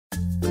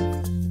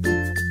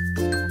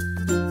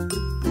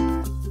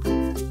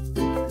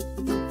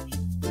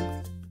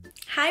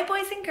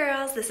and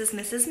girls, this is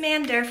Mrs.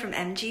 Mander from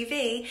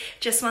MGV.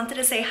 Just wanted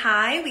to say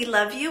hi, we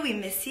love you, we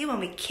miss you, and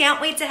we can't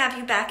wait to have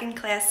you back in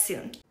class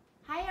soon.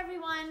 Hi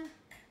everyone,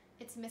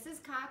 it's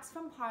Mrs. Cox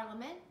from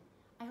Parliament.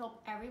 I hope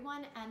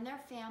everyone and their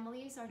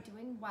families are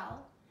doing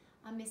well.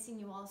 I'm missing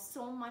you all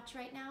so much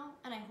right now,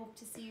 and I hope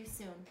to see you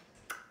soon.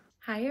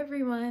 Hi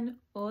everyone,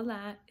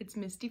 hola, it's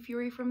Misty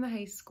Fury from the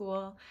high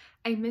school.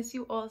 I miss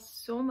you all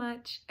so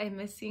much. I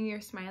miss seeing your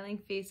smiling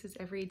faces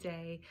every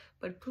day,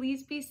 but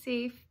please be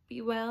safe,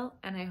 be well,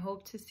 and I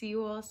hope to see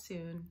you all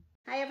soon.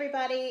 Hi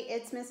everybody,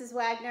 it's Mrs.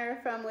 Wagner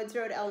from Woods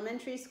Road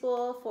Elementary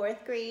School,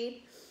 4th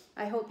grade.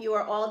 I hope you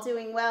are all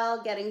doing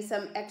well, getting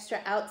some extra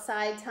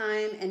outside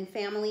time and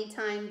family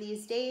time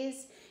these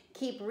days.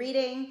 Keep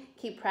reading,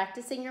 keep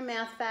practicing your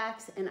math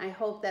facts, and I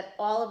hope that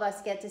all of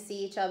us get to see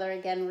each other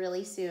again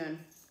really soon.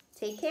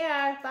 Take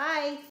care.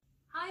 Bye.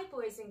 Hi,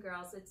 boys and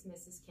girls. It's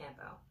Mrs.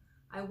 Campo.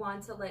 I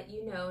want to let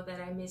you know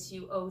that I miss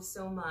you oh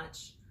so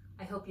much.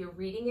 I hope you're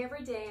reading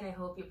every day, and I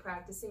hope you're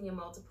practicing your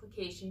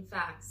multiplication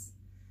facts.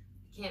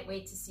 I can't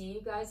wait to see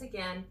you guys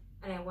again,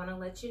 and I want to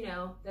let you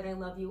know that I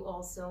love you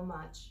all so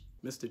much.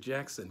 Mr.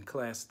 Jackson,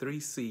 Class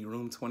 3C,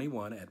 Room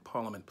 21 at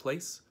Parliament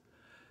Place.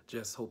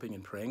 Just hoping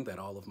and praying that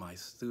all of my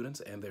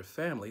students and their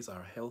families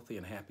are healthy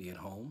and happy at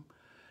home.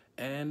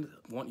 And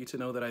want you to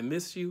know that I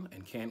miss you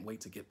and can't wait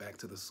to get back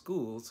to the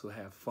school to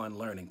have fun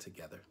learning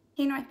together.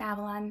 Hey North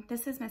Babylon,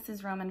 this is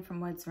Mrs. Roman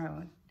from Woods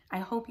Road. I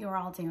hope you're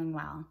all doing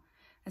well.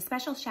 A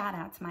special shout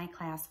out to my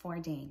class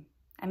 4D.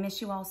 I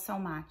miss you all so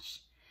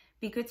much.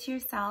 Be good to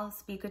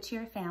yourselves, be good to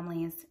your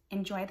families,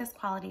 enjoy this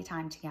quality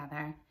time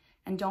together,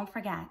 and don't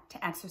forget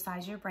to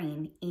exercise your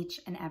brain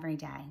each and every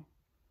day.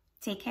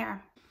 Take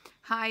care.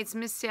 Hi, it's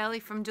Miss Sally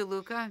from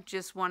DeLuca.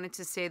 Just wanted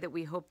to say that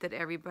we hope that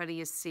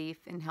everybody is safe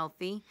and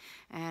healthy.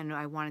 And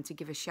I wanted to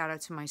give a shout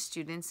out to my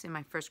students in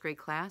my 1st grade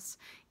class.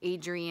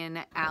 Adrian,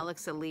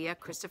 Alex, Aaliyah,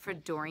 Christopher,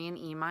 Dorian,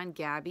 Iman,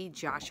 Gabby,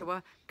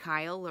 Joshua,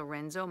 Kyle,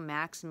 Lorenzo,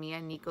 Max,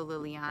 Mia, Nico,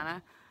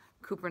 Liliana.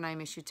 Cooper and I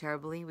miss you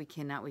terribly. We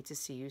cannot wait to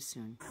see you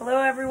soon.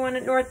 Hello everyone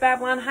at North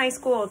Babylon High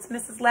School. It's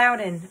Mrs.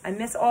 Loudon. I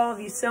miss all of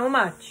you so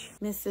much.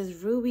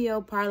 Mrs. Rubio,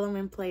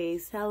 Parliament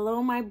Place.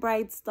 Hello, my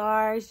bright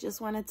stars.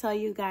 Just want to tell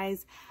you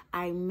guys,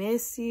 I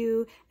miss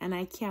you and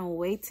I can't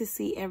wait to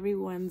see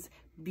everyone's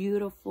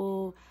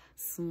beautiful,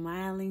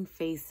 smiling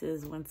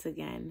faces once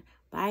again.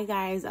 Bye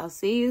guys, I'll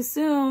see you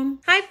soon.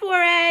 Hi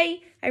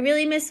 4A, I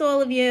really miss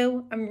all of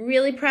you. I'm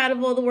really proud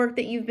of all the work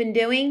that you've been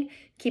doing.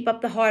 Keep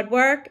up the hard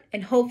work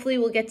and hopefully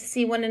we'll get to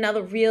see one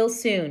another real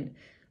soon.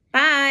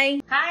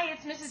 Bye. Hi,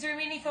 it's Mrs.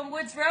 Rumini from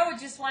Woods Road.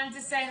 Just wanted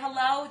to say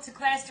hello to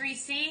Class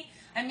 3C.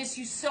 I miss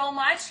you so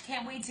much.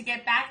 Can't wait to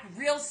get back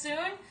real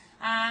soon.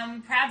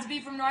 Proud to be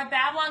from North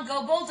Babylon.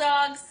 Go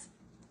Bulldogs.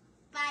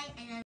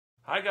 Bye.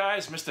 Hi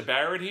guys, Mr.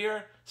 Barrett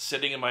here,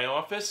 sitting in my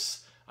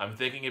office. I'm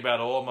thinking about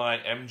all my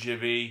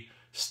MGV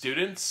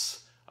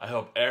students. I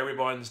hope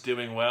everyone's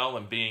doing well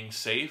and being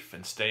safe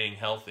and staying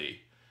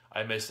healthy.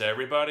 I miss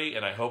everybody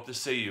and I hope to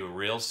see you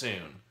real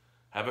soon.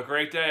 Have a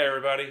great day,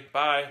 everybody.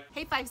 Bye.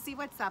 Hey 5C,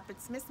 what's up?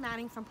 It's Miss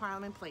Manning from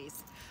Parliament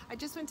Place. I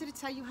just wanted to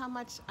tell you how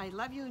much I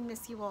love you and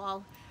miss you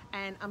all,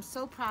 and I'm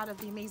so proud of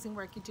the amazing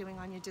work you're doing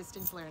on your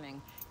distance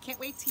learning. Can't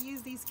wait to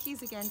use these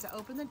keys again to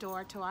open the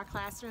door to our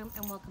classroom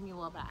and welcome you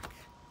all back.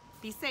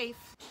 Be safe.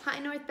 Hi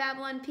North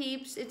Babylon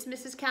peeps, it's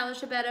Mrs.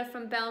 Calashabetta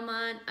from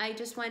Belmont. I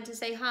just wanted to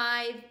say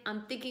hi.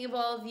 I'm thinking of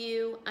all of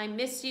you. I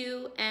miss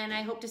you and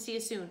I hope to see you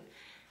soon.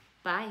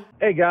 Bye.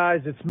 Hey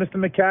guys, it's Mr.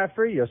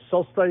 McCaffrey, your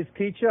social studies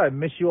teacher. I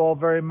miss you all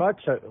very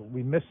much.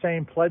 We miss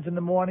saying pledge in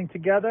the morning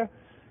together.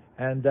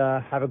 And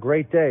have a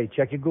great day.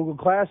 Check your Google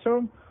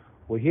Classroom.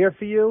 We're here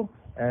for you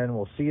and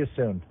we'll see you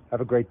soon.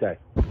 Have a great day.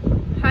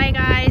 Hi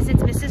guys,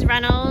 it's Mrs.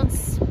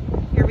 Reynolds,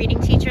 your reading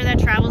teacher that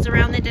travels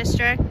around the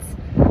district.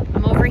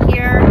 I'm over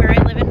here where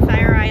I live in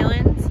Fire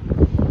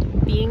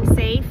Island, being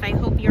safe. I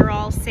hope you're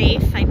all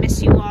safe. I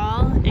miss you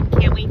all and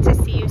can't wait to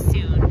see you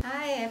soon.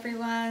 Hi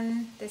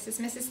everyone, this is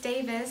Mrs.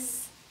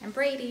 Davis and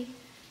Brady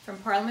from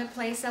Parliament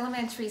Place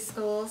Elementary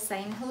School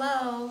saying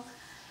hello.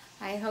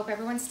 I hope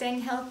everyone's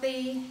staying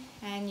healthy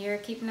and you're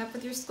keeping up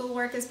with your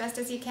schoolwork as best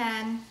as you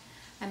can.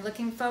 I'm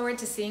looking forward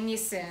to seeing you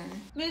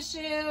soon. Miss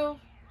you.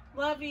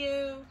 Love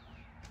you.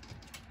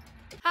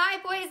 Hi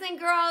boys and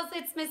girls,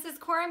 it's Mrs.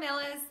 Cora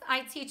Millis.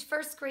 I teach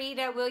 1st grade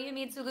at William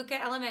E.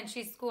 DeLuca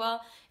Elementary School,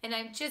 and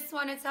I just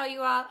want to tell you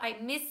all I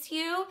miss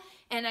you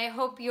and I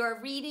hope you're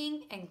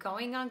reading and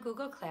going on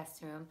Google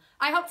Classroom.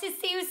 I hope to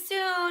see you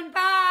soon.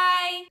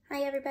 Bye!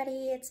 Hi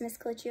everybody, it's Miss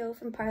Colicchio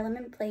from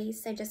Parliament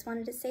Place. I just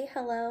wanted to say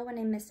hello and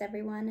I miss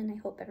everyone and I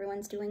hope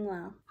everyone's doing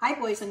well. Hi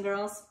boys and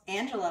girls,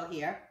 Angelo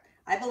here.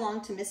 I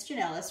belong to Miss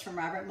Janellis from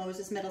Robert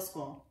Moses Middle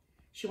School.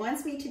 She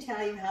wants me to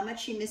tell you how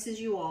much she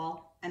misses you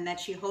all and that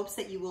she hopes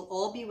that you will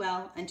all be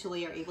well until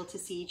we are able to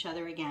see each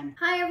other again.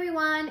 Hi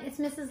everyone, it's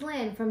Mrs.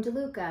 Lynn from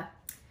DeLuca.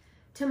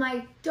 To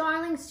my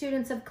darling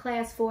students of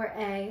Class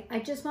 4A, I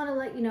just want to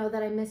let you know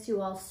that I miss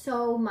you all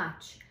so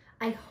much.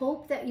 I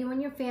hope that you and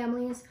your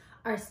families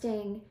are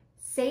staying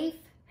safe,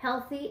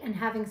 healthy, and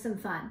having some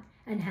fun.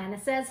 And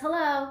Hannah says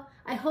hello.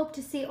 I hope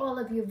to see all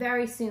of you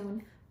very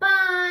soon.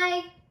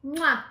 Bye!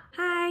 Mwah.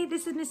 Hi,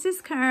 this is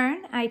Mrs.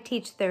 Kern. I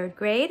teach 3rd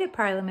grade at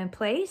Parliament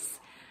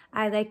Place.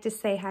 I'd like to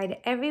say hi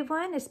to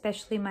everyone,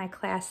 especially my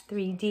class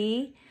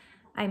 3D.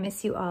 I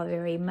miss you all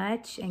very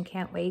much and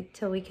can't wait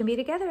till we can be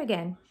together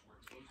again.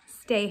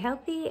 Stay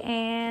healthy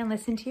and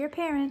listen to your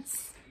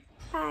parents.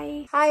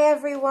 Bye. Hi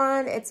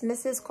everyone, it's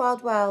Mrs.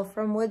 Caldwell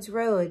from Woods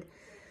Road.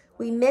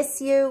 We miss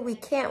you. We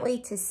can't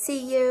wait to see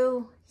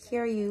you,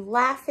 hear you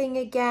laughing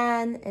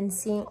again, and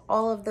seeing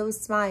all of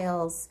those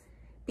smiles.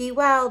 Be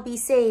well, be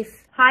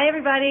safe. Hi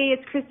everybody,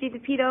 it's Christy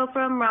DePito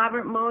from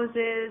Robert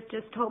Moses.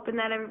 Just hoping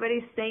that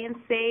everybody's staying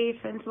safe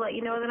and to let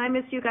you know that I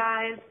miss you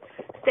guys.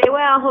 Stay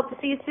well, hope to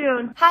see you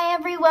soon. Hi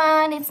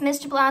everyone, it's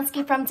Ms.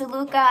 Jablonski from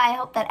DeLuca. I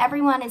hope that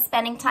everyone is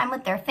spending time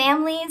with their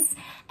families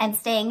and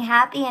staying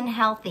happy and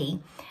healthy.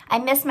 I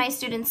miss my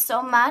students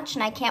so much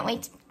and I can't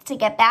wait to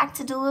get back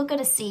to DeLuca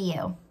to see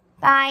you.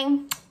 Bye.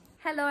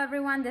 Hello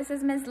everyone, this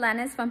is Ms.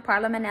 Lennis from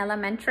Parliament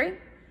Elementary.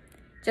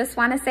 Just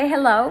want to say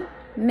hello,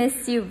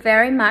 miss you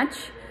very much,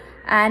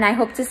 and I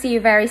hope to see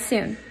you very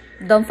soon.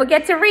 Don't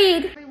forget to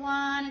read. Hi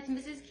everyone, it's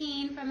Mrs.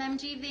 Keene from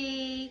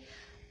MGV.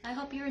 I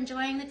hope you're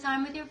enjoying the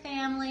time with your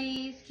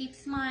families. Keep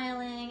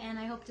smiling, and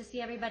I hope to see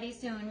everybody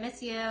soon.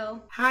 Miss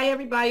you. Hi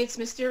everybody, it's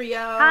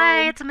Mysterio.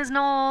 Hi, it's Ms.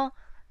 Knoll.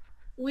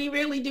 We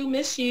really do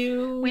miss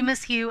you. We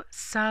miss you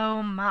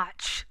so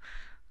much.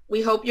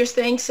 We hope you're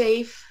staying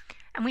safe.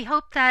 And we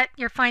hope that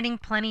you're finding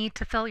plenty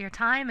to fill your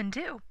time and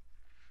do.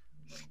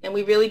 And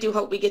we really do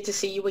hope we get to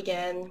see you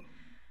again.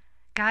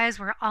 Guys,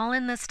 we're all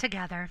in this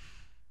together.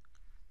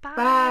 Bye.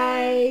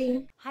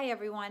 Bye. Hi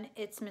everyone,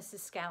 it's Mrs.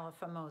 Scala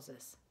from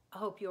Moses. I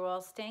hope you're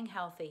all staying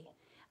healthy.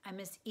 I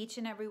miss each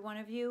and every one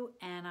of you,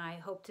 and I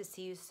hope to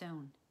see you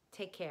soon.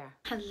 Take care.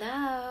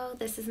 Hello,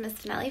 this is Miss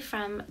Finelli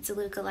from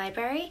DeLuca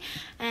Library,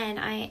 and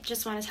I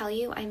just want to tell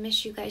you I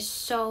miss you guys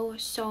so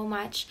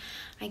much.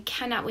 I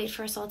cannot wait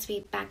for us all to be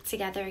back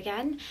together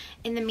again.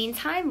 In the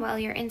meantime, while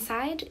you're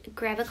inside,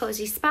 grab a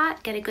cozy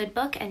spot, get a good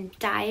book, and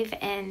dive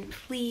in.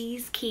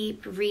 Please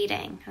keep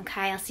reading,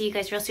 okay? I'll see you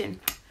guys real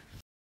soon.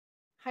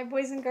 Hi,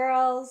 boys and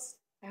girls.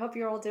 I hope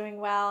you're all doing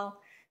well.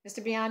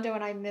 Mr. Biondo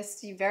and I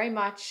miss you very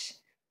much.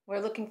 We're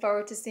looking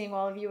forward to seeing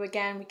all of you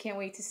again. We can't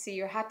wait to see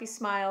your happy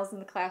smiles in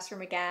the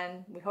classroom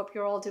again. We hope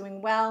you're all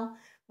doing well.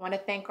 I want to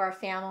thank our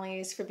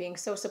families for being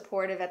so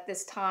supportive at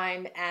this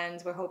time,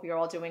 and we hope you're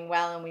all doing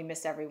well, and we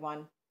miss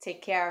everyone.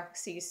 Take care.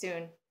 See you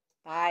soon.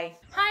 Bye.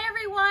 Hi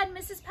everyone,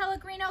 Mrs.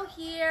 Pellegrino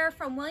here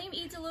from William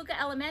E. DeLuca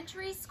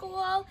Elementary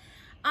School.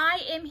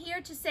 I am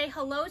here to say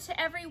hello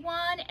to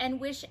everyone and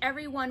wish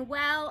everyone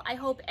well. I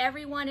hope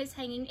everyone is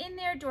hanging in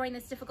there during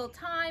this difficult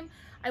time.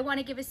 I want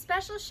to give a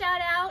special shout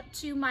out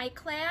to my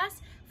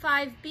class,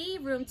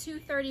 5B, room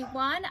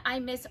 231. I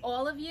miss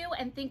all of you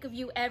and think of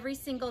you every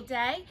single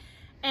day.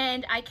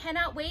 And I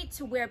cannot wait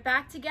till we're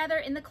back together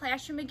in the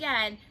classroom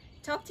again.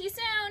 Talk to you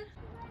soon.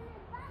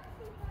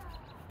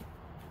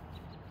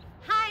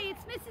 Hi,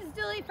 it's Mrs.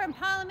 Dooley from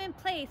Parliament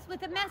Place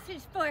with a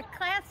message for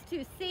Class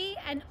 2C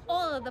and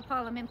all of the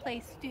Parliament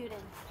Place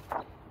students.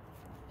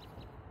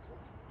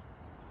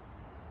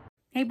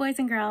 Hey boys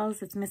and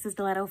girls, it's Mrs.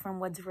 Deletto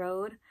from Woods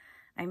Road.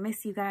 I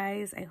miss you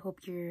guys. I hope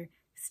you're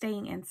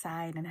staying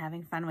inside and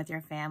having fun with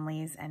your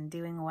families and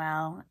doing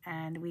well,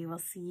 and we will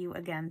see you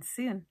again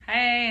soon.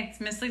 Hey,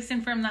 it's Miss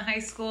Leeson from the high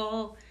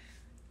school.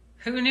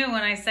 Who knew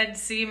when I said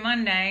see you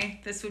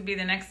Monday, this would be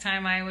the next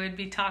time I would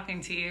be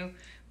talking to you,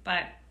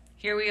 but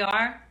here we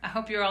are. I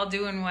hope you're all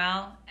doing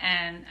well,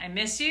 and I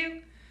miss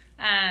you,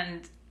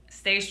 and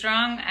stay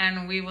strong,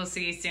 and we will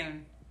see you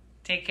soon.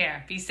 Take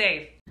care. Be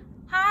safe.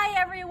 Hi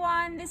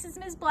everyone, this is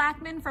Ms.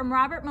 Blackman from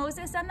Robert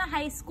Moses and the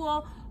high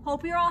school.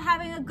 Hope you're all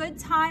having a good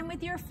time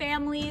with your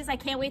families. I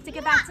can't wait to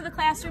get back to the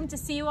classroom to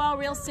see you all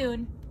real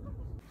soon.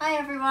 Hi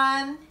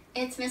everyone,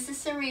 it's Mrs.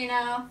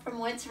 Sereno from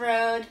Woods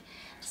Road.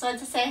 Just wanted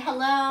to say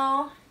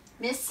hello,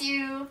 miss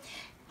you.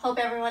 Hope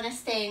everyone is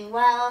staying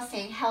well,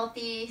 staying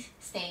healthy,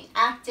 staying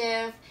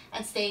active,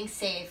 and staying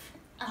safe.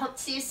 I hope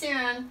to see you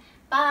soon.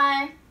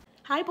 Bye.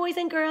 Hi boys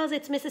and girls,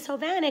 it's Mrs.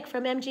 Hovanek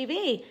from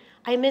MGV.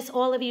 I miss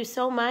all of you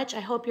so much.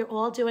 I hope you're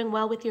all doing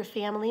well with your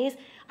families.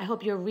 I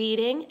hope you're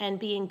reading and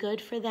being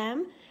good for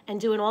them and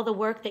doing all the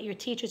work that your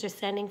teachers are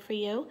sending for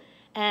you.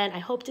 And I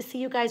hope to see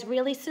you guys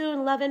really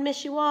soon. Love and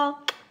miss you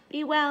all.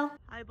 Be well.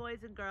 Hi boys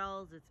and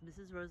girls, it's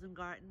Mrs.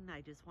 Rosengarten.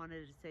 I just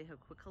wanted to say a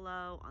quick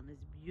hello on this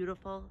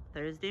beautiful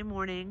Thursday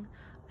morning.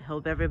 I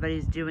hope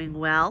everybody's doing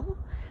well.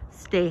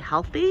 Stay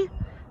healthy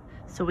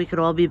so we could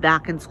all be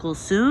back in school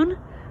soon.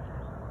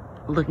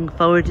 Looking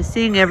forward to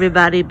seeing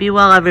everybody. Be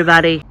well,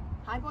 everybody.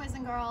 Hi boys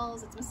and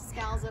girls, it's Mrs.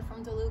 Scalza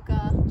from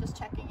DeLuca, just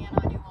checking in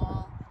on you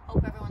all.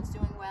 Hope everyone's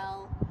doing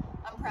well.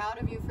 I'm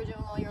proud of you for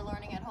doing all your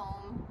learning at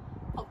home.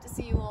 Hope to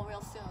see you all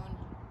real soon.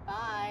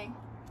 Bye.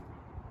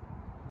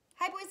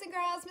 Hi boys and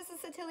girls,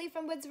 Mrs. Satilli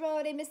from Woods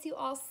Road. I miss you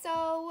all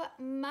so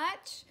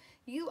much.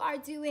 You are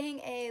doing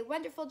a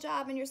wonderful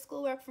job in your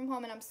schoolwork from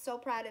home and I'm so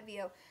proud of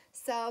you.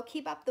 So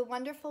keep up the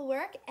wonderful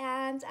work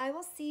and I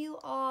will see you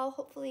all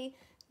hopefully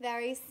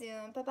very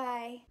soon.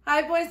 Bye-bye.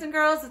 Hi, boys and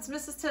girls. It's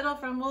Mrs. Tittle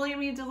from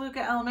William E. DeLuca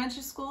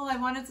Elementary School. I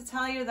wanted to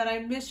tell you that I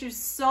miss you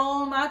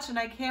so much, and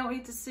I can't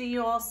wait to see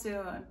you all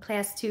soon.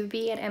 Class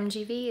 2B at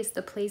MGV is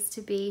the place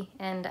to be,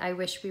 and I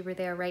wish we were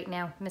there right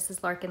now.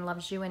 Mrs. Larkin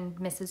loves you and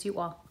misses you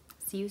all.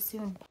 See you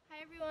soon. Hi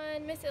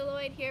everyone, Miss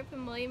Illoyd here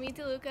from William E.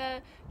 DeLuca.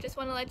 Just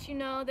want to let you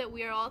know that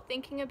we are all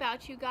thinking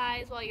about you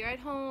guys while you're at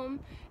home,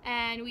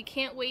 and we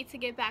can't wait to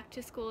get back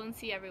to school and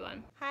see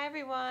everyone. Hi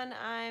everyone,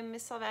 I'm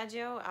Miss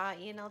Salvaggio,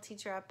 E&L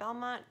teacher at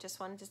Belmont. Just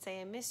wanted to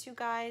say I miss you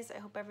guys. I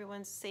hope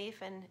everyone's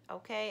safe and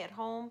okay at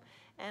home,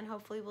 and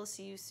hopefully we'll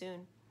see you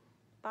soon.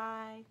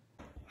 Bye.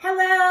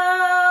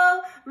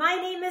 Hello, my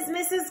name is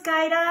Mrs.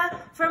 Gaida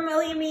from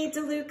William E.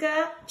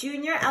 DeLuca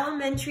Junior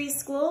Elementary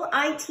School.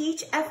 I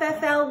teach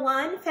FFL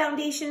 1,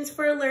 Foundations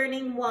for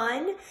Learning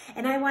 1,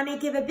 and I want to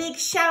give a big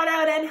shout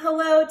out and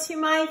hello to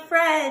my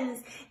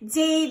friends,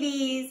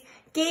 Davies,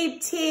 Gabe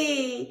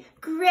T,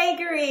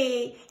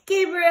 Gregory,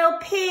 Gabriel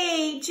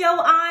P,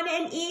 Joanne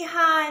and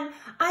Ihan.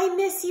 I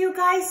miss you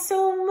guys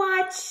so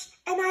much,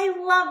 and I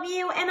love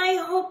you, and I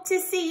hope to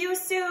see you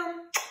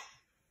soon.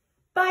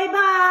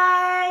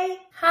 Bye-bye.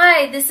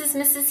 Hi, this is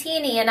Mrs.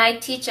 Heaney, and I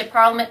teach at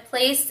Parliament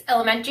Place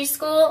Elementary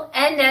School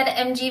and at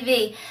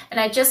MGV. And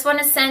I just want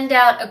to send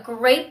out a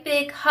great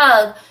big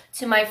hug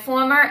to my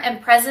former and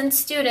present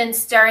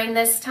students during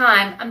this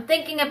time. I'm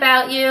thinking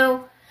about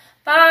you.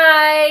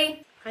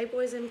 Bye. Hi,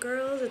 boys and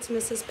girls. It's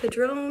Mrs.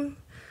 Padron.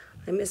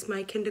 I miss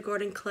my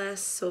kindergarten class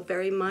so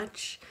very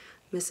much.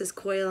 Mrs.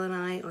 Coyle and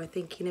I are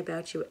thinking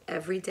about you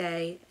every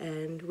day,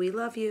 and we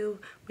love you.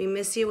 We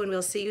miss you, and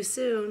we'll see you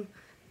soon.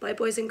 Bye,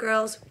 boys and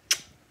girls.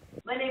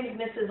 My name is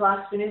Mrs.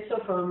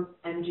 Laspinuso from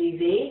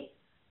MGV.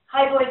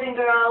 Hi, boys and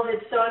girls.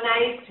 It's so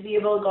nice to be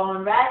able to go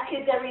on Rad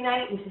Kids every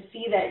night and to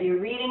see that you're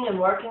reading and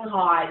working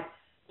hard.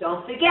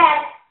 Don't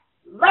forget,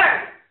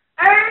 learn,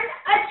 earn,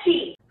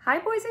 achieve. Hi,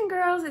 boys and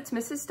girls. It's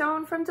Mrs.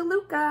 Stone from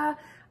DeLuca.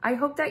 I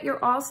hope that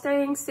you're all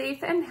staying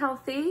safe and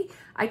healthy.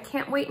 I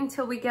can't wait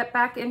until we get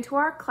back into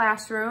our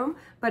classroom.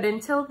 But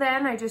until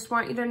then, I just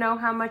want you to know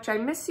how much I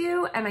miss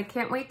you, and I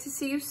can't wait to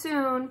see you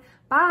soon.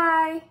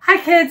 Bye. Hi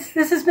kids,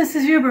 this is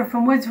Mrs. Huber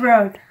from Woods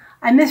Road.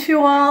 I miss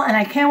you all, and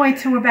I can't wait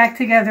till we're back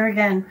together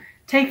again.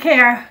 Take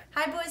care.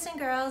 Hi boys and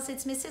girls,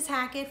 it's Mrs.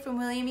 Hackett from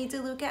William E.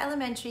 DeLuca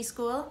Elementary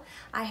School.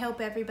 I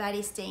hope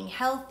everybody's staying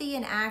healthy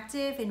and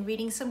active and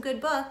reading some good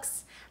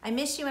books. I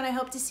miss you and I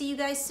hope to see you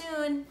guys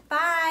soon.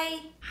 Bye.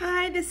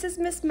 Hi, this is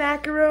Miss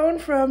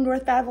Macaron from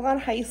North Babylon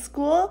High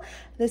School.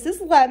 This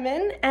is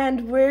Lemon,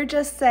 and we're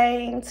just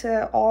saying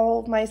to all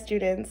of my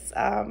students,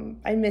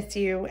 I miss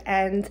you,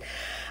 and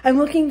I'm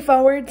looking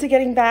forward to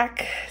getting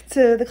back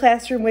to the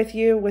classroom with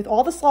you with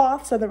all the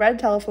sloths and the red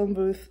telephone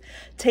booth.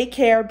 Take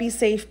care, be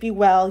safe, be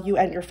well, you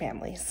and your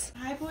families.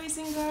 Hi boys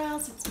and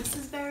girls, it's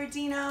Mrs.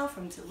 Berardino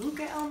from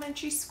DeLuca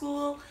Elementary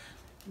School.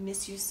 I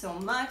miss you so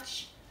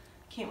much.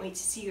 Can't wait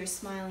to see your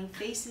smiling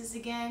faces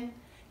again.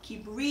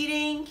 Keep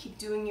reading, keep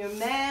doing your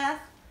math,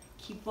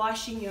 keep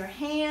washing your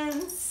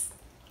hands.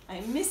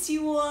 I miss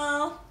you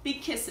all.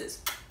 Big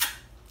kisses.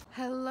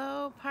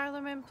 Hello,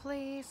 Parliament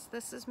Place.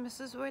 This is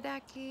Mrs.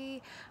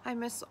 Wardacki. I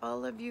miss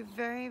all of you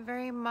very,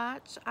 very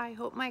much. I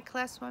hope my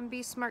Class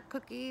 1B Smart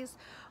Cookies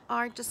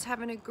are just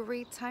having a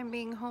great time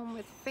being home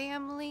with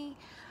family.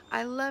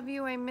 I love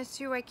you. I miss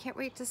you. I can't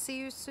wait to see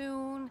you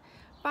soon.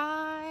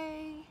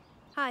 Bye.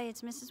 Hi,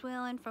 it's Mrs.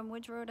 Whalen from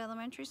Woods Road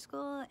Elementary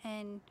School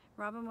and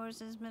Robert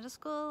Moses Middle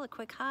School. A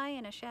quick hi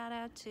and a shout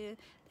out to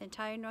the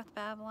entire North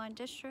Babylon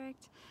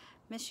district.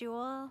 Miss you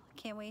all.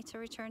 Can't wait to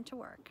return to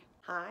work.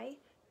 Hi,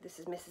 this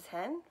is Mrs.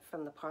 Hen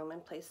from the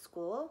Parliament Place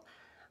School.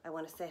 I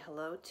want to say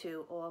hello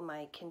to all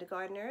my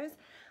kindergartners.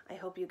 I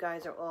hope you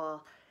guys are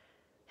all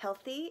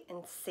healthy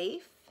and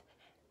safe.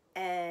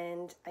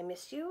 And I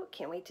miss you.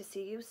 Can't wait to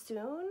see you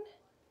soon.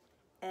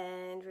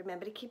 And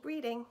remember to keep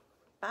reading.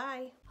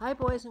 Bye. Hi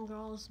boys and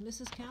girls,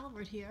 Mrs.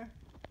 Calvert here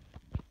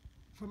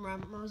from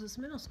Robert Moses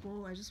Middle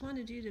School. I just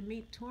wanted you to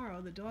meet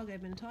Toro, the dog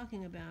I've been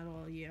talking about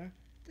all year.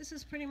 This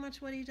is pretty much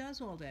what he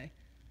does all day.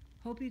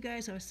 Hope you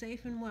guys are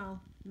safe and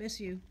well. Miss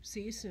you.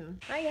 See you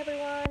soon. Hi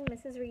everyone,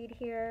 Mrs. Reed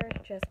here.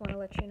 Just want to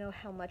let you know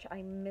how much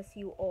I miss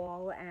you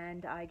all,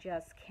 and I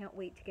just can't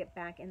wait to get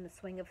back in the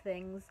swing of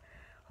things.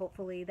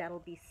 Hopefully that'll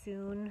be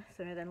soon,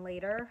 sooner than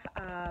later.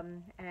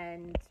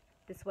 And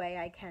this way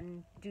I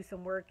can do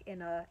some work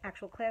in an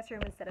actual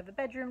classroom instead of a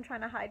bedroom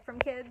trying to hide from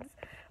kids.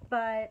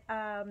 But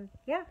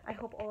yeah, I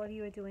hope all of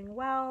you are doing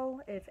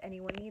well. If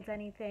anyone needs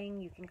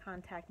anything, you can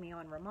contact me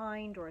on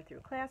Remind or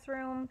through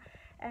Classroom.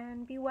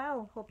 And be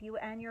well. Hope you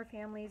and your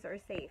families are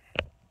safe.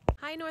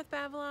 Hi North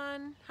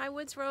Babylon. Hi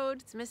Woods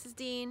Road. It's Mrs.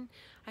 Dean.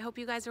 I hope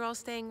you guys are all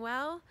staying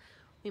well.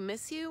 We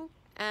miss you,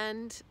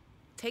 and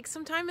take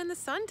some time in the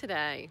sun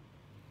today.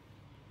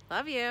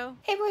 Love you.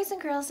 Hey boys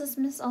and girls, this is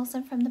Miss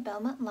Olson from the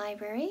Belmont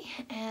Library,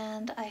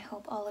 and I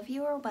hope all of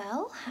you are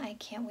well. I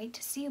can't wait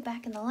to see you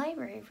back in the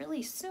library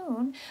really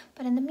soon,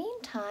 but in the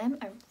meantime,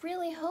 I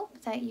really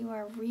hope that you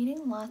are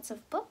reading lots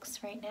of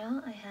books right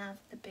now. I have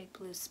The Big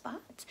Blue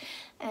Spot,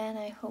 and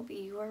I hope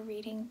you are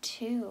reading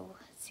too.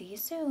 See you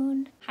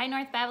soon. Hi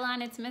North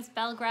Babylon, it's Miss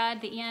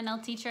Belgrad, the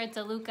ENL teacher at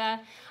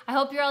DeLuca. I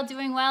hope you're all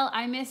doing well.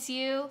 I miss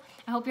you.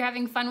 I hope you're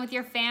having fun with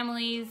your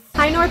families.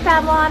 Hi North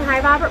Babylon, hi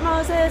Robert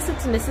Moses,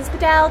 it's Mrs.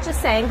 Padel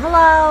just saying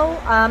hello.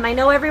 I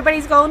know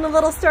everybody's going a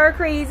little stir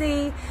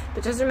crazy,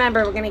 but just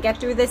remember we're going to get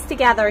through this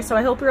together. So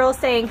I hope you're all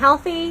staying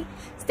healthy,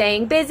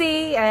 staying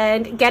busy,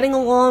 and getting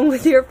along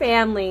with your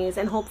families.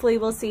 And hopefully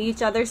we'll see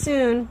each other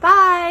soon.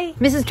 Bye!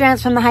 Mrs.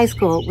 Drance from the high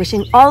school,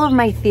 wishing all of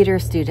my theater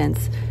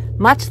students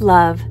much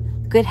love,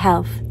 good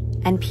health,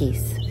 and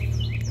peace.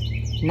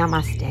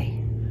 Namaste.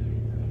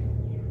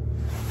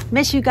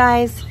 Miss you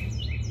guys.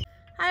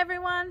 Hi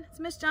everyone, it's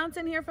Miss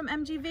Johnson here from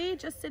MGV,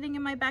 just sitting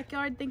in my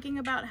backyard thinking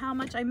about how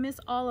much I miss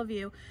all of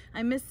you.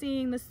 I miss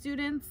seeing the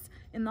students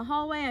in the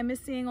hallway, I miss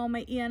seeing all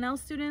my ENL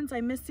students, I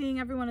miss seeing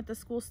everyone at the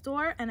school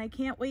store, and I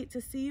can't wait to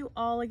see you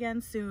all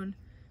again soon.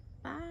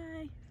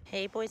 Bye.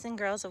 Hey boys and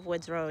girls of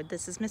Woods Road,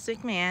 this is Miss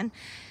McMahon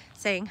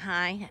saying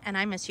hi, and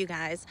I miss you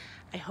guys.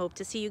 I hope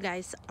to see you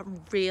guys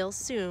real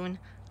soon.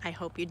 I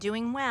hope you're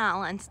doing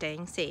well and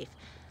staying safe.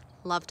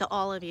 Love to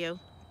all of you.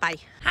 Bye.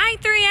 Hi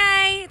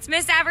 3A, it's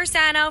Miss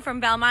Aversano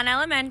from Belmont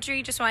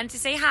Elementary. Just wanted to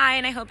say hi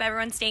and I hope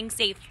everyone's staying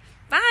safe.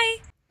 Bye.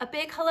 A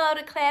big hello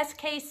to Class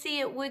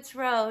KC at Woods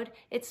Road.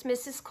 It's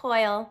Mrs.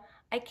 Coyle.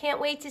 I can't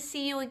wait to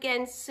see you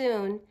again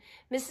soon.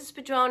 Mrs.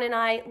 Padron and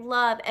I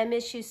love and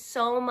miss you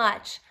so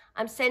much.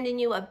 I'm sending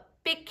you a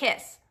big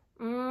kiss.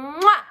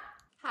 Mwah!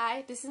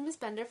 Hi, this is Miss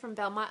Bender from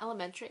Belmont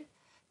Elementary.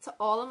 To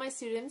all of my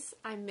students,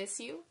 I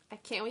miss you. I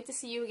can't wait to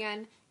see you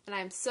again, and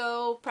I'm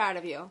so proud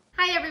of you.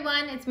 Hi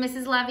everyone, it's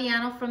Mrs.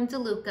 Laviano from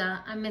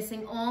DeLuca. I'm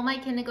missing all my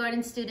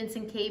kindergarten students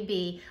in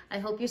KB. I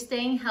hope you're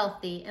staying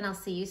healthy, and I'll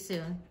see you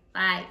soon.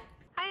 Bye.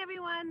 Hi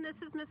everyone, this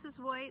is Mrs.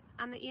 Voigt.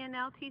 I'm the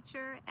ENL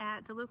teacher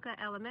at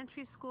DeLuca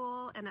Elementary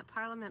School and at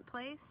Parliament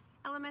Place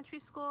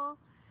Elementary School.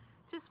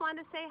 Just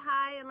wanted to say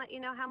hi and let you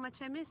know how much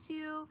I miss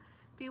you.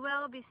 Be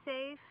well, be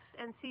safe,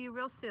 and see you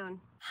real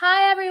soon.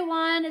 Hi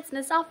everyone, it's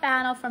Miss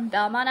Alfano from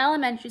Belmont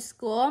Elementary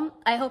School.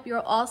 I hope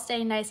you're all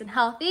staying nice and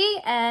healthy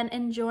and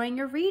enjoying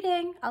your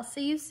reading. I'll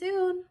see you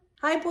soon.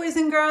 Hi boys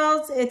and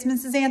girls, it's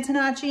Mrs.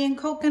 Antonacci in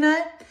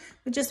Coconut.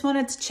 We just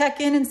wanted to check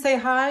in and say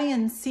hi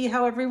and see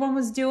how everyone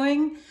was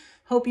doing.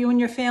 Hope you and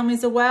your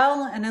families are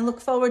well, and I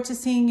look forward to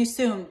seeing you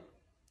soon.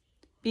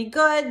 Be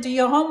good, do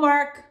your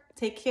homework,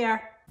 take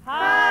care.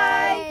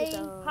 Hi!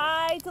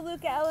 Hi,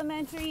 DeLuca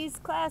Elementary's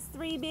Class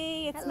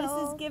 3B. It's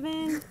Hello. Mrs.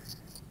 Gibbon.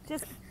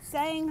 Just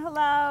saying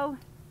hello.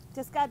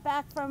 Just got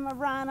back from a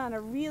run on a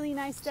really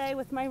nice day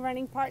with my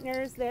running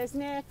partners. There's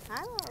Nick.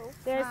 Hello.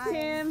 There's Hi.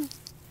 Tim.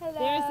 Hello.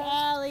 There's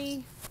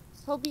Allie.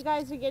 Hope you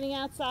guys are getting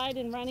outside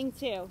and running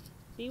too.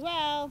 Be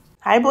well.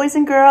 Hi boys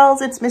and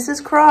girls, it's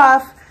Mrs.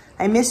 Croft.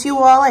 I miss you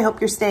all. I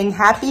hope you're staying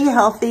happy,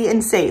 healthy,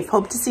 and safe.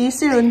 Hope to see you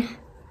soon.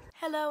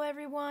 Hello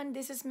everyone,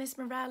 this is Miss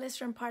Morales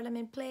from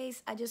Parliament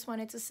Place. I just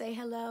wanted to say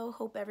hello.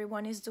 Hope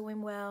everyone is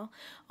doing well.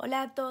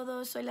 Hola a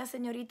todos, soy la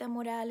señorita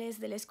Morales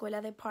de la Escuela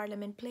de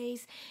Parliament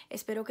Place.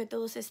 Espero que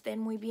todos estén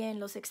muy bien.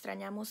 Los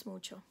extrañamos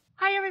mucho.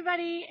 Hi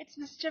everybody, it's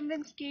Miss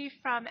Jimbinsky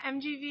from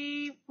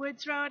MGV,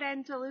 Woods Road,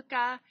 and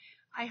DeLuca.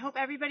 I hope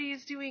everybody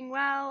is doing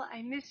well.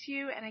 I miss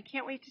you, and I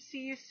can't wait to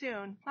see you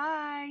soon.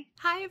 Bye.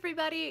 Hi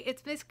everybody,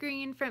 it's Miss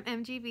Green from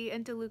MGV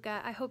and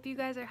DeLuca. I hope you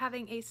guys are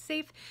having a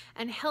safe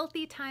and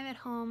healthy time at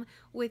home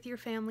with your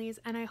families,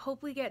 and I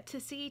hope we get to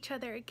see each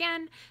other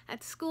again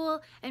at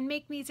school and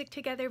make music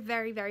together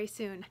very, very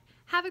soon.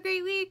 Have a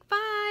great week.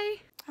 Bye.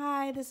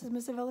 Hi, this is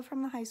Miss Avila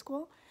from the high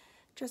school.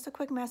 Just a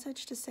quick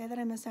message to say that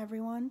I miss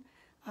everyone,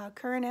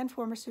 current and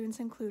former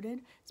students included,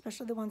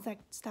 especially the ones that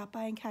stop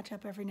by and catch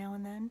up every now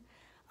and then.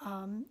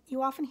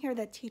 You often hear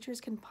that teachers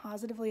can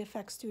positively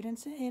affect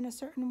students in a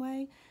certain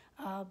way,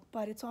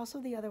 but it's also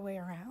the other way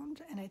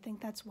around. And I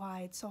think that's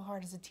why it's so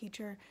hard as a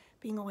teacher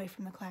being away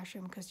from the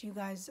classroom, because you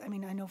guys, I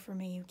mean, I know for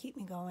me, you keep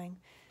me going,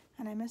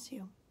 and I miss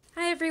you.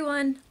 Hi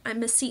everyone, I'm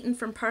Miss Seaton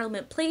from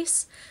Parliament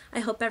Place. I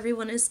hope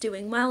everyone is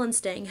doing well and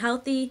staying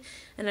healthy,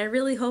 and I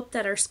really hope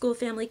that our school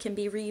family can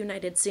be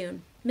reunited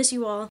soon. Miss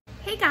you all.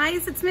 Hey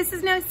guys, it's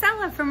Mrs.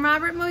 Nocella from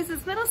Robert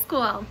Moses Middle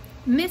School.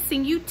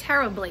 Missing you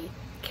terribly.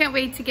 Can't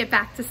wait to get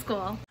back to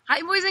school.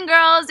 Hi boys and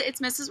girls,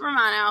 it's Mrs.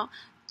 Romano.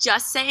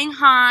 Just saying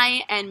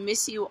hi and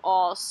miss you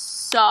all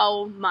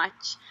so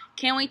much.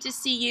 Can't wait to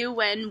see you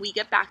when we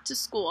get back to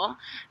school,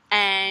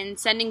 and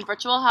sending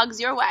virtual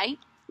hugs your way.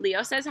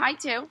 Leo says hi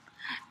too.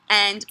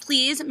 And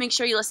please make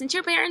sure you listen to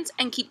your parents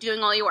and keep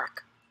doing all your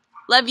work.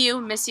 Love you,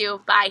 miss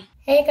you, bye.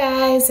 Hey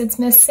guys, it's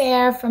Miss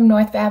Sarah from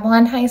North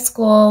Babylon High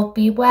School.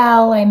 Be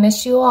well, I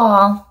miss you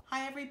all.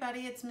 Hi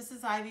everybody, it's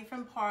Mrs. Ivy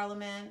from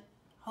Parliament.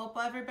 Hope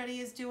everybody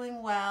is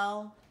doing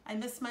well. I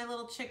miss my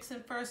little chicks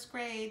in first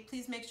grade.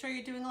 Please make sure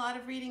you're doing a lot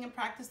of reading and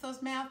practice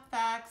those math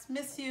facts.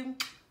 Miss you.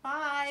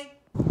 Bye.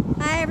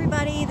 Hi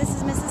everybody, this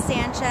is Mrs.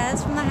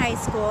 Sanchez from the high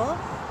school.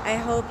 I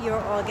hope you're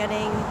all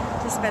getting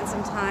to spend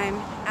some time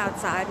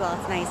outside while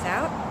it's nice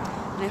out.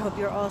 And I hope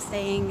you're all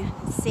staying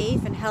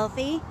safe and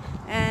healthy.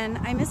 And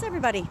I miss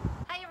everybody.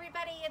 Hi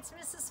everybody, it's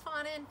Mrs.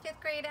 Fauna in 5th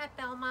grade at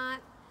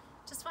Belmont.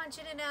 Just want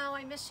you to know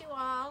I miss you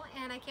all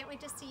and I can't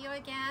wait to see you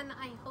again.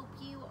 I hope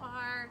you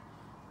are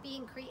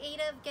being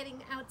creative,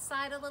 getting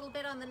outside a little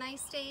bit on the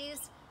nice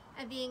days,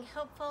 and being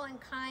helpful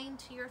and kind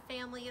to your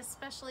family,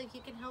 especially if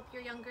you can help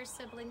your younger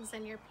siblings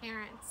and your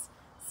parents.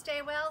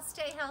 Stay well,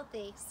 stay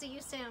healthy. See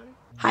you soon.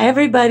 Hi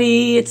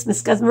everybody, it's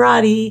Miss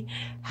Guzmarati.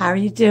 How are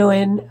you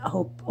doing?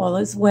 Hope all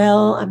is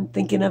well. I'm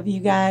thinking of you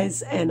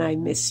guys and I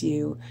miss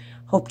you.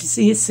 Hope to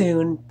see you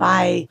soon.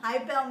 Bye. Hi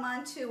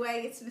Belmont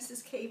 2A, it's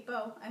Mrs.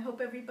 Capo. I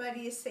hope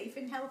everybody is safe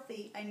and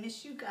healthy. I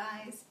miss you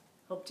guys.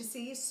 Hope to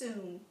see you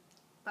soon.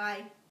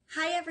 Bye.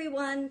 Hi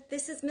everyone,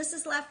 this is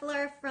Mrs.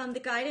 Leffler from the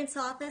guidance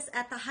office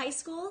at the high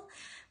school,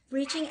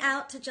 reaching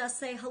out to just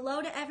say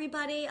hello to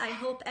everybody. I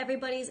hope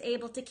everybody's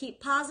able to keep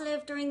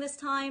positive during this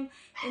time,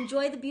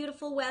 enjoy the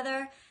beautiful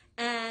weather,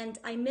 and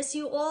I miss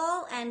you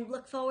all and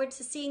look forward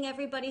to seeing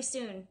everybody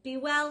soon. Be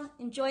well,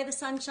 enjoy the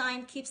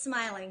sunshine, keep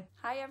smiling.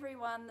 Hi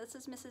everyone, this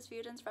is Mrs.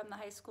 Fudens from the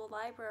high school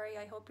library.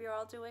 I hope you're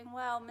all doing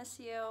well. Miss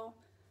you.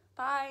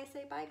 Bye.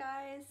 Say bye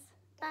guys.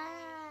 Bye.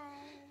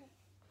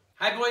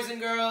 Hi boys and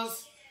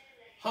girls.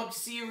 Hope to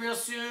see you real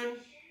soon.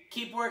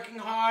 Keep working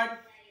hard,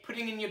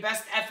 putting in your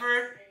best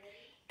effort,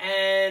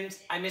 and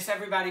I miss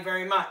everybody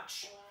very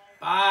much.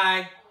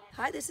 Bye.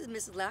 Hi, this is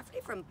Mrs. Lafferty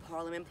from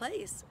Parliament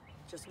Place.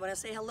 Just want to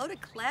say hello to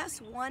Class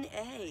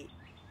 1A.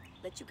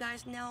 Let you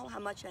guys know how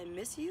much I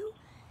miss you.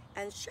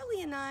 And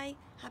Shirley and I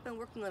have been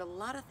working on a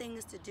lot of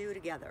things to do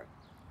together,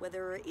 whether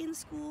we're in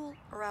school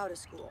or out of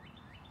school.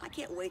 I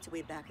can't wait till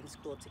we're back in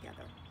school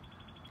together.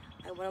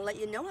 I want to let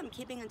you know I'm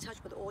keeping in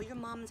touch with all your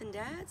moms and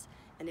dads,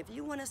 and if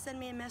you want to send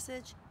me a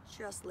message,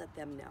 just let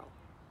them know.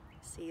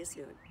 See you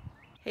soon.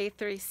 Hey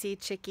 3C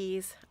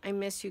chickies, I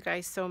miss you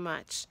guys so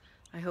much.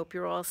 I hope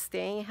you're all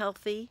staying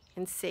healthy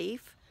and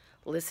safe,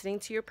 listening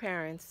to your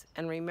parents,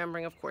 and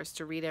remembering, of course,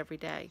 to read every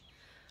day.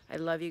 I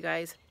love you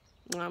guys.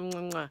 Mwah,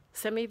 mwah, mwah.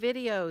 Send me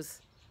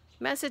videos,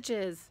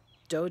 messages,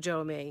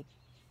 dojo me.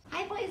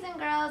 Hi boys and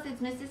girls,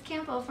 it's Mrs.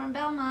 Campo from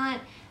Belmont.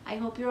 I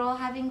hope you're all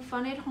having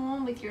fun at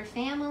home with your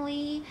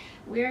family.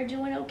 We're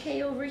doing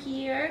okay over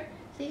here.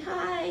 Say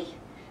hi.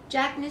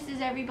 Jack misses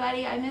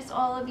everybody. I miss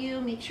all of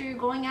you. Make sure you're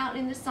going out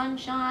in the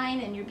sunshine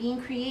and you're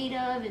being creative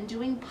and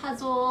doing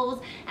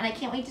puzzles. And I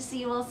can't wait to see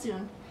you all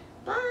soon.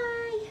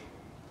 Bye.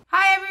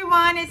 Hi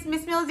everyone, it's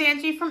Miss Mills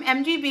Angie from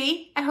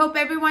MGB. I hope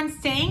everyone's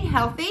staying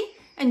healthy,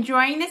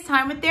 enjoying this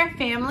time with their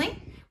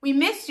family. We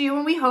miss you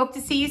and we hope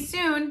to see you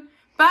soon.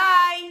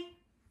 Bye.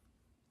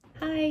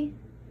 Hi.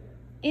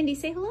 Indy,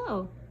 say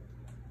hello.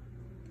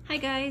 Hi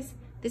guys,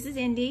 this is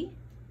Indy,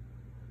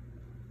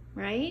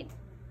 right?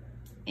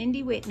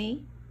 Indy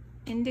Whitney,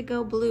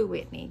 Indigo Blue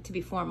Whitney, to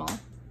be formal.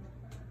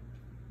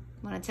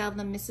 Want to tell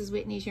them Mrs.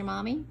 Whitney's your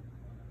mommy?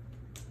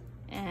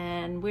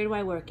 And where do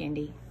I work,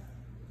 Indy?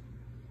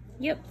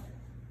 Yep,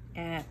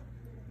 at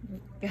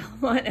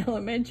Belmont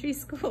Elementary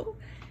School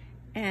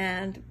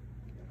and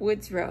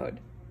Woods Road.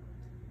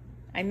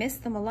 I miss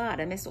them a lot.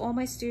 I miss all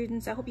my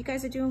students. I hope you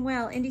guys are doing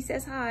well. Indy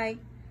says hi.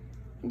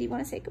 Indy,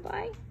 want to say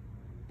goodbye?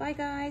 Bye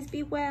guys,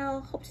 be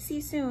well. Hope to see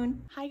you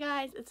soon. Hi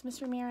guys, it's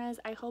Miss Ramirez.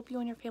 I hope you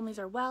and your families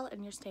are well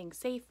and you're staying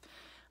safe.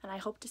 And I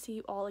hope to see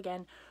you all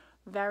again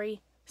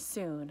very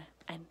soon.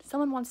 And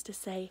someone wants to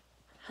say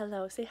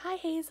hello. Say hi,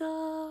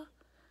 Hazel.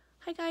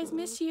 Hi guys,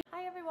 miss you.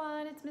 Hi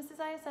everyone, it's Mrs.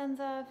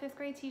 Iasenza, 5th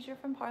grade teacher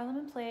from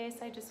Parliament Place.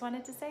 I just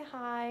wanted to say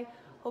hi.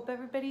 Hope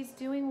everybody's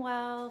doing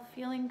well,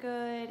 feeling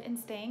good, and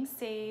staying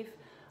safe.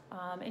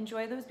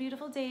 Enjoy those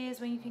beautiful days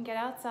when you can get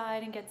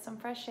outside and get some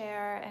fresh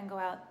air and go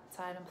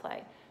outside and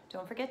play.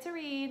 Don't forget to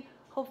read.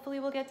 Hopefully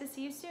we'll get to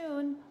see you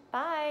soon.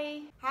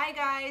 Bye. Hi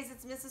guys,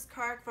 it's Mrs.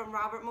 Kirk from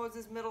Robert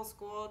Moses Middle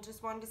School.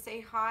 Just wanted to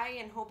say hi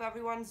and hope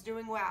everyone's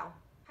doing well.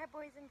 Hi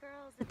boys and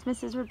girls, it's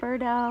Mrs.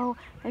 Roberto.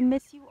 I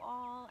miss you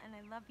all and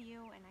I love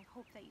you and I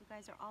hope that you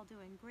guys are all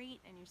doing great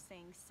and you're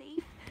staying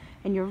safe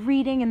and you're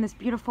reading in this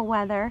beautiful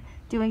weather,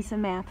 doing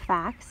some math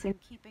facts and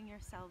keeping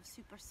yourselves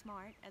super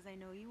smart as I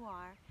know you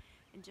are.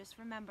 And just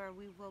remember,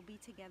 we will be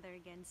together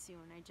again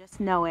soon. I just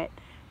know it.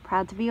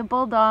 Proud to be a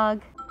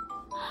Bulldog.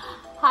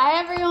 Hi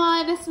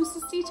everyone, it's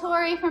Mrs. C.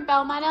 Torrey from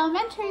Belmont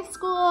Elementary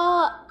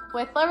School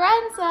with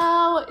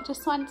Lorenzo.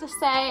 Just wanted to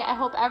say I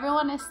hope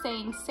everyone is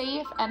staying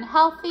safe and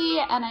healthy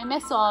and I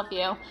miss all of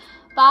you.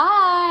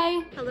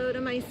 Bye. Hello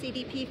to my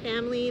CDP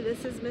family.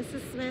 This is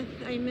Mrs.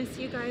 Smith. I miss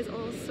you guys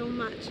all so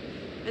much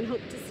and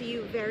hope to see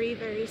you very,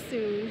 very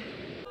soon.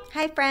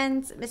 Hi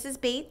friends,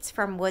 Mrs. Bates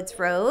from Woods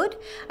Road.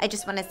 I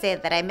just want to say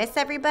that I miss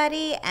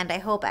everybody and I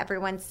hope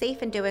everyone's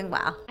safe and doing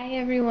well. Hi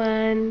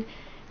everyone,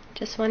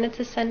 just wanted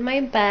to send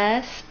my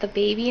best. The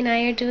baby and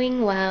I are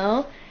doing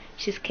well.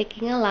 She's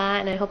kicking a lot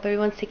and I hope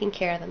everyone's taking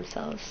care of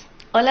themselves.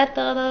 Hola a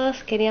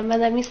todos, quería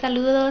mandar mis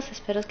saludos,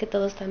 espero que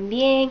todos están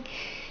bien.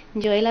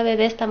 Yo y la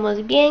bebé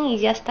estamos bien y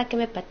ya está que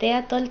me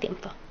patea todo el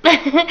tiempo.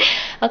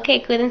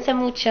 Ok, cuídense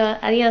mucho,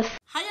 adiós.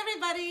 Hi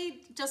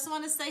everybody, just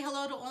want to say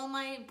hello to all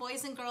my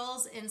boys and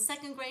girls in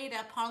 2nd grade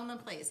at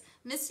Parliament Place.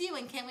 Miss you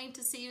and can't wait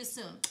to see you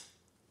soon.